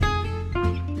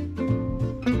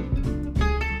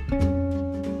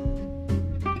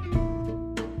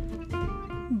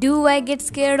Do I get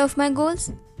scared of my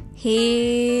goals?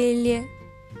 Hell yeah.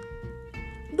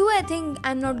 Do I think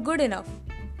I'm not good enough?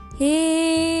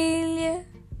 Hell yeah.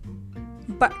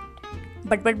 But.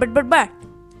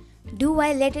 Do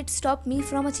I let it stop me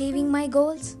from achieving my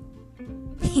goals?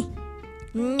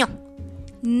 No.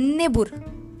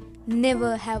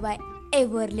 Never have I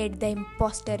ever let the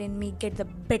imposter in me get the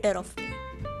better of me.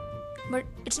 But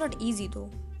it's not easy though.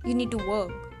 You need to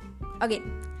work.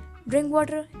 Again, drink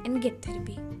water and get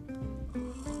therapy.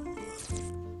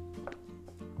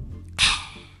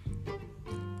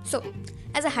 So,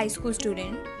 as a high school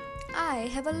student, I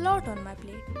have a lot on my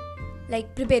plate.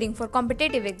 Like preparing for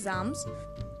competitive exams,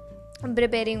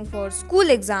 preparing for school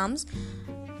exams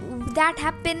that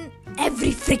happen every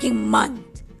freaking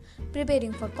month,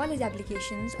 preparing for college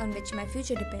applications on which my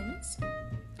future depends.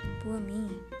 Poor me.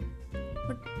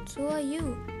 But so are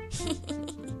you.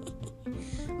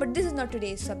 But this is not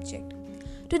today's subject.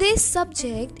 Today's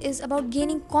subject is about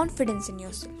gaining confidence in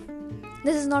yourself.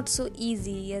 This is not so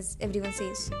easy as everyone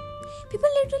says. People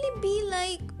literally be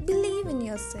like, believe in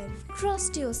yourself,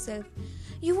 trust yourself.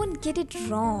 You won't get it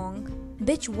wrong.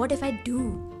 Bitch, what if I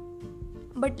do?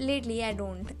 But lately I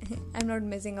don't. I'm not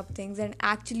messing up things and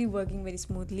actually working very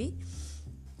smoothly.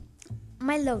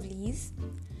 My lovelies,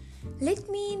 let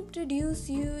me introduce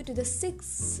you to the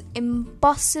 6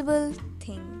 impossible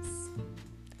things.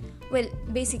 Well,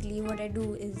 basically what I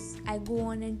do is I go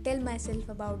on and tell myself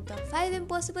about the 5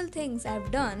 impossible things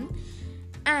I've done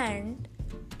and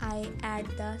I add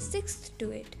the 6th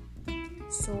to it.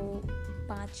 So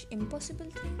 5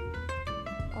 impossible thing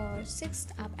और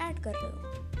 6th आप add कर रहे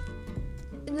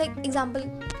हो. Like example,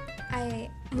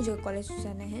 मुझे college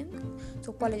जाना है.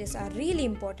 So colleges are really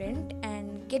important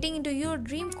and getting into your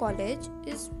dream college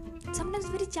is sometimes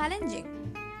very challenging.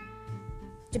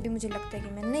 जब भी मुझे लगता है कि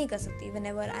मैं नहीं कर सकती,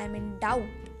 whenever I am in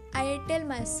doubt, I tell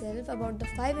myself about the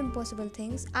 5 impossible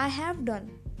things I have done.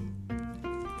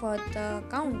 For the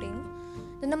counting,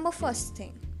 the number first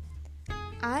thing,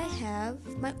 I have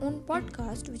my own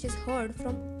podcast which is heard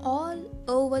from all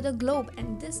over the globe,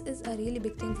 and this is a really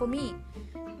big thing for me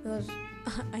because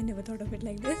I never thought of it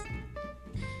like this.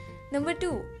 Number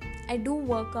 2, I do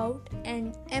workout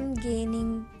and am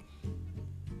gaining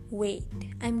weight.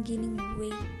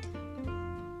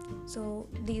 So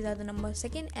these are the number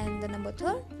 2nd and the number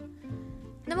 3rd.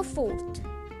 Number 4th,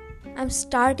 I'm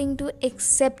starting to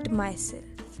accept myself.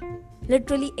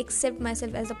 Literally accept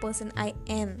myself as the person I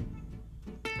am.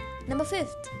 Number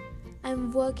 5th,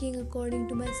 I'm working according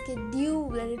to my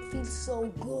schedule and it feels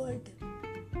so good.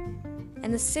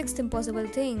 And the 6th impossible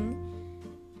thing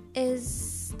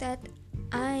is that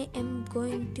I am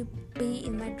going to be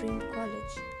in my dream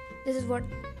college. This is what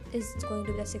is going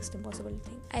to be the 6th impossible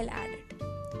thing. I'll add it.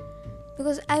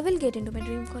 Because I will get into my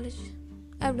dream college.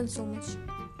 I've done so much.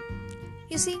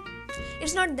 You see,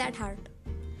 it's not that hard.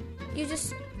 You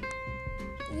just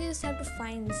have to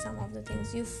find some of the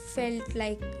things you felt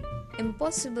like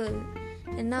impossible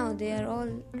and now they are all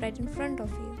right in front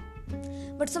of you.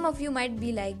 But some of you might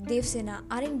be like, Dev Sena,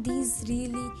 aren't these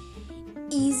really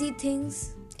easy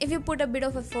things? If you put a bit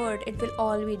of effort, it will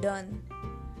all be done.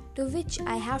 To which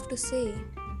I have to say,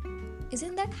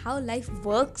 isn't that how life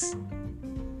works?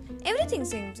 Everything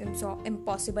seems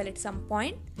impossible at some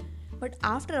point, but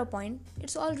after a point,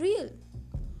 it's all real.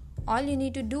 All you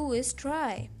need to do is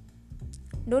try.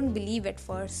 Don't believe at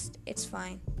first, it's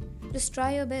fine. Just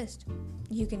try your best.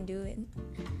 You can do it.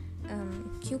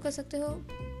 क्यों कर सकते हो?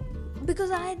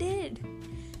 Because I did.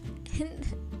 And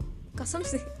कसम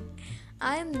से,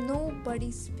 I am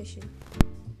nobody special.